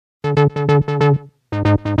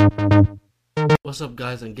What's up,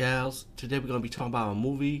 guys and gals? Today we're gonna be talking about a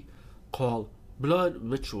movie called Blood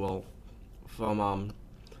Ritual from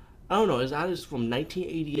I don't know, it's either from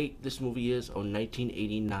 1988 this movie is or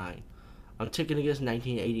 1989. I'm taking it against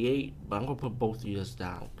 1988, but I'm gonna put both years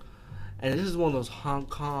down. And this is one of those Hong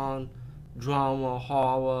Kong drama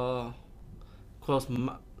horror. Of course,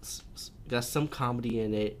 got some comedy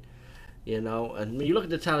in it, And when you look at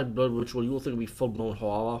the title Blood Ritual, you will think it'll be full blown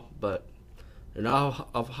horror, but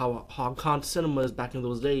of how Hong Kong cinema is back in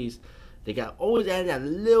those days, they got always added that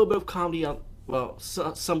little bit of comedy,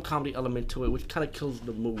 some comedy element to it, which kind of kills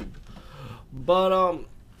the mood. But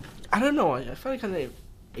I don't know. I find it kind of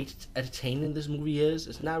entertaining. This movie is.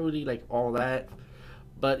 It's not really like all that.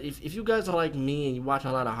 But if you guys are like me and you watch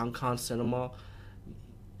a lot of Hong Kong cinema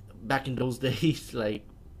back in those days, like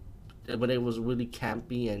when it was really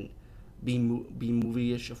campy and B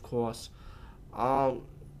movie ish, of course.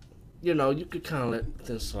 You could kind of let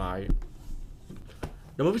things slide.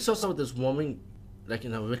 The movie starts out with this woman, like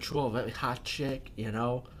in a ritual, a very hot chick,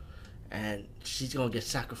 and she's gonna get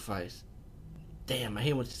sacrificed. Damn, I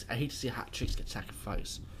hate to see hot chicks get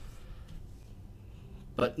sacrificed.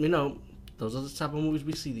 But those are the type of movies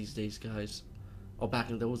we see these days, guys, or back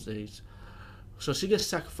in those days. So she gets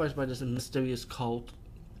sacrificed by this mysterious cult.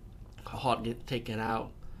 Her heart gets taken out,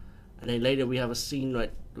 and then later we have a scene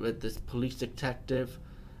with this police detective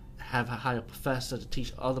have hire a professor to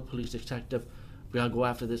teach other police detectives. We gotta go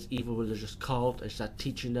after this evil religious cult and start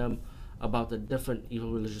teaching them about the different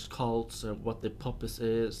evil religious cults and what their purpose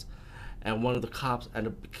is. And one of the cops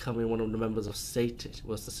ended up becoming one of the members of Satan,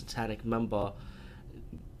 was the satanic member.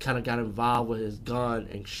 Kind of got involved with his gun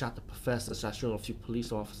and shot the professor, started shooting a few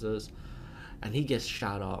police officers, and he gets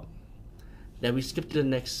shot up. Then we skip to the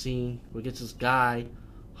next scene. We get this guy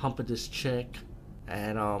humping this chick,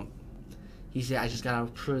 and he said, "I just got out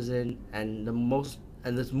of prison," and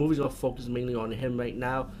this movie's gonna focus mainly on him right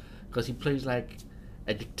now, because he plays like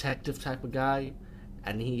a detective type of guy,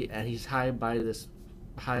 and he's hired by his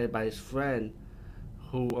friend,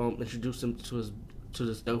 who introduced him to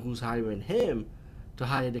this guy who's hiring him to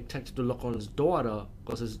hire a detective to look on his daughter,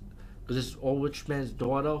 because this old rich man's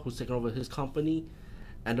daughter who's taking over his company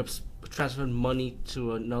end up transferring money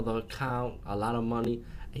to another account, a lot of money,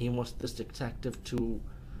 and he wants this detective to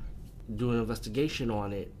do an investigation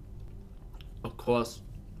on it. Of course,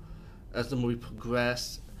 as the movie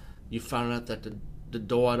progressed, you found out that the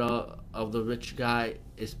daughter of the rich guy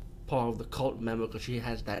is part of the cult member, because she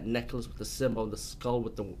has that necklace with the symbol of the skull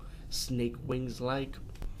with the snake wings like.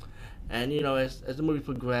 And as the movie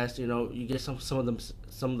progressed, you get some of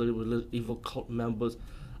the evil cult members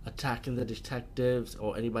attacking the detectives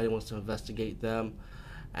or anybody who wants to investigate them.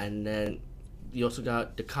 And then you also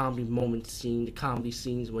got the comedy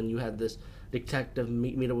scenes when you had this detective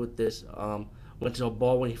meet up with this went to a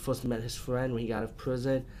bar when he first met his friend when he got out of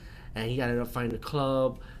prison, and he ended up finding a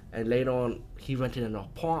club, and later on he rented an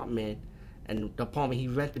apartment, and the apartment he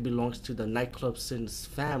rented belongs to the nightclub sin's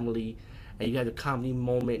family. And you had a comedy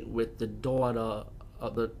moment with the daughter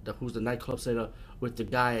of the who's the nightclub singer with the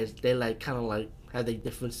guy, as they kind of have their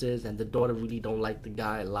differences, and the daughter really don't like the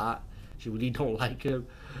guy a lot. She really don't like him.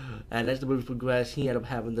 And as the movie progressed, he ended up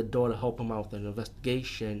having the daughter help him out with an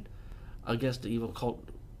investigation against the evil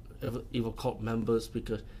cult members,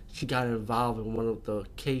 because she got involved in one of the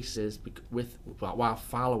cases while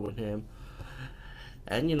following him.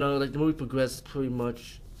 And the movie progressed pretty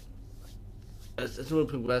much. As the movie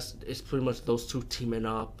progressed, it's pretty much those two teaming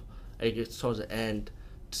up, and it gets towards the end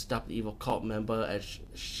to stop the evil cult member. And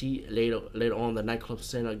she later on, the nightclub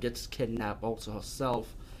singer gets kidnapped also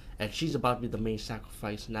herself, and she's about to be the main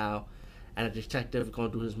sacrifice now. And the detective is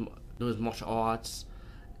going to do his martial arts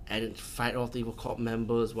and fight off the evil cult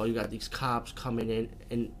members, while you got these cops coming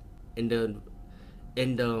in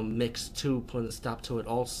the mix too, putting a stop to it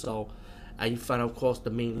also. And you find out, of course, the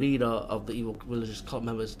main leader of the evil religious cult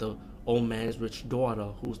members, the old man's rich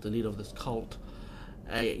daughter, who's the leader of this cult.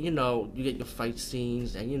 You get your fight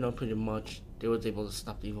scenes, and pretty much they was able to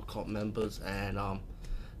stop the evil cult members, and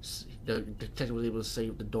the detective was able to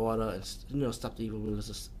save the daughter and stop the evil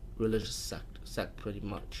religious sect pretty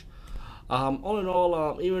much. All in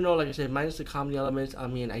all, even though, like I said, minus the comedy elements, I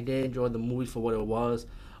mean, I did enjoy the movie for what it was,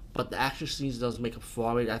 but the action scenes does make up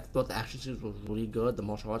for it. I thought the action scenes was really good. The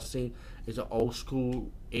martial arts scene is an old school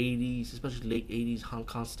 80s, especially late 80s Hong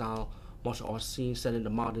Kong style martial arts scene set in the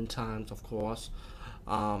modern times, of course.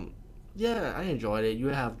 Yeah, I enjoyed it. You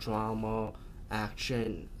have drama,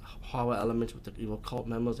 action, horror elements with the evil cult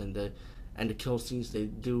members and the kill scenes they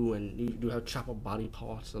do, and you do have chop up body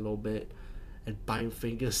parts a little bit and biting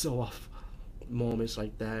fingers off, moments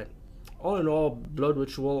like that. All in all, Blood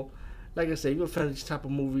Ritual, like I said, if you're a fan of these type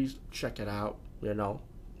of movies, check it out. You know,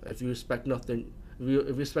 if you expect nothing, if you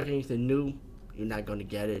expect anything new, you're not gonna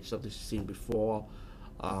get it. Something you've seen before,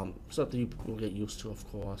 something you will get used to, of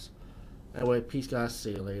course. Anyway, peace, guys.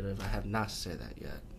 See you later. If I have not said that yet.